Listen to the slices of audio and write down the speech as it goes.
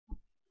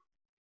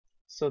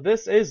So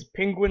this is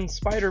Penguin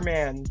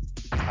Spiderman.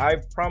 I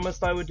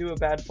promised I would do a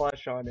bad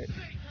flash on it.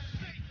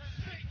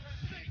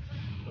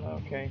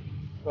 Okay.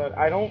 But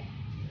I don't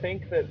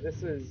think that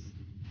this is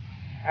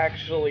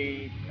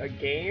actually a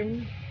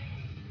game.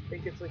 I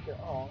think it's like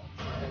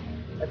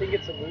I think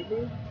it's a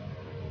movie.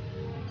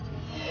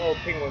 Oh,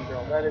 Penguin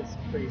Girl. That is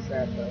pretty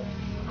sad though.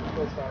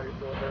 So sorry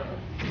for her.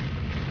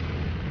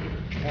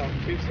 Oh,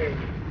 too soon.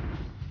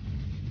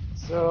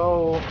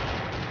 So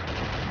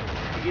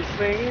these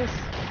things,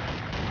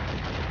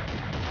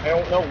 I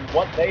don't know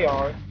what they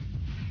are.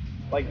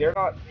 Like, they're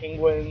not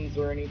penguins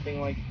or anything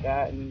like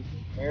that, and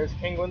there's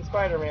Penguin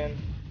Spiderman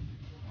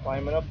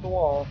climbing up the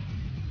wall.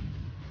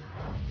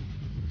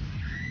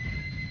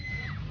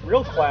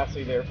 Real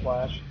classy there,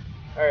 Flash.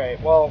 Alright,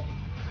 well,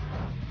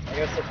 I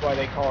guess that's why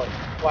they call it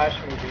Flash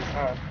movies,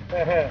 huh?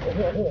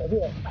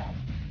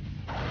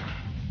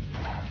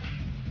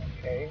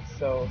 Okay,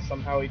 so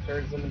somehow he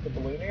turns them into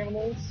balloon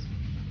animals?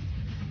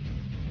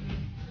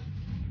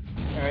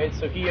 Alright,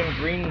 so he and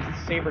Green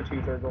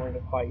Sabretooth are going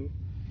to fight.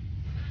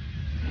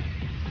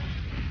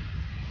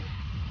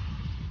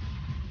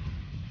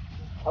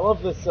 I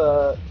love this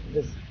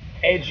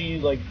edgy,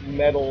 like,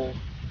 metal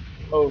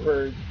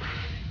over,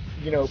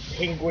 you know,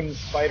 Penguin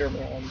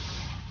Spider-Man.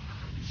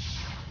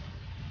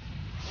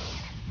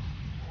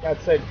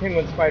 That said,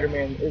 Penguin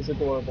Spider-Man is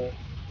adorable.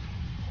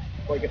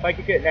 Like, if I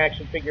could get an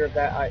action figure of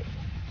that,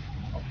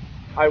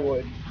 I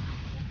would.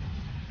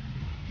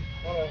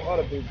 A lot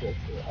of boob jokes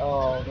here.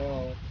 Oh,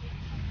 no.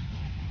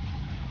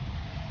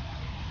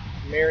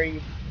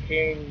 Mary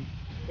Penguin.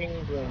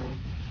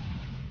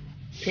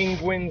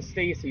 Penguin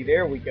Stacy,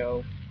 there we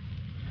go.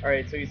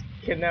 Alright, so he's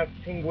kidnapped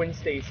Penguin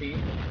Stacy.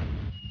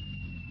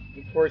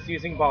 Of course,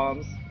 using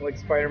bombs, like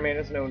Spider-Man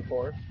is known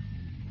for.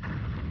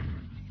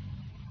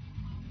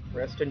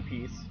 Rest in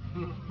peace.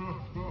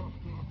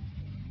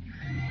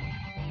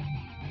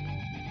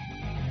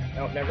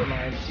 Oh, never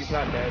mind. He's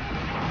not dead.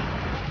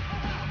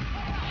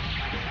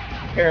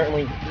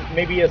 Apparently,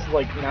 maybe he has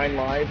like 9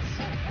 lives,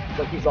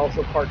 but he's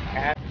also part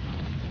cat.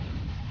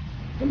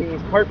 I mean,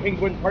 he's part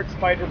penguin, part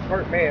spider,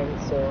 part man,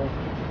 so...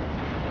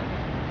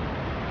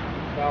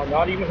 Well,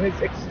 not even his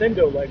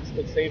extendo legs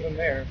could save him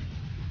there.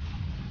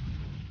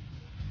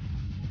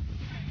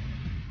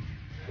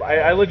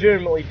 I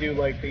legitimately do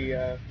like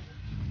the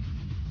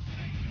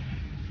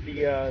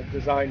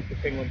design for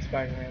Penguin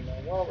Spider-Man,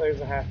 though. Well,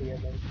 there's a happy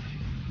ending.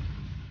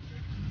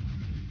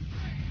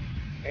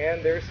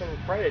 And there's some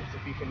credits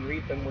if you can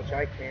read them, which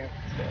I can't,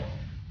 so...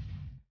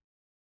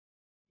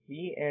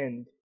 The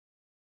end.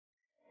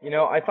 You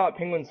know, I thought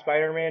Penguin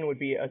Spider-Man would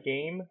be a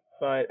game,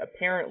 but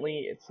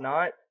apparently it's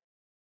not.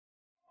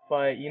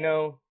 But, you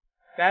know,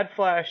 Bad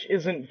Flash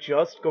isn't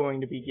just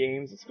going to be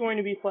games, it's going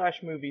to be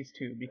Flash movies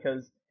too,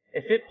 because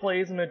if it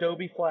plays in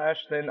Adobe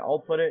Flash, then I'll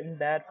put it in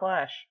Bad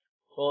Flash.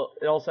 Well,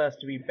 it also has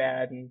to be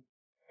bad, and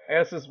I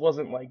guess this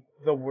wasn't, like,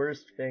 the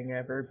worst thing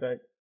ever, but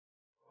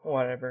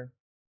whatever.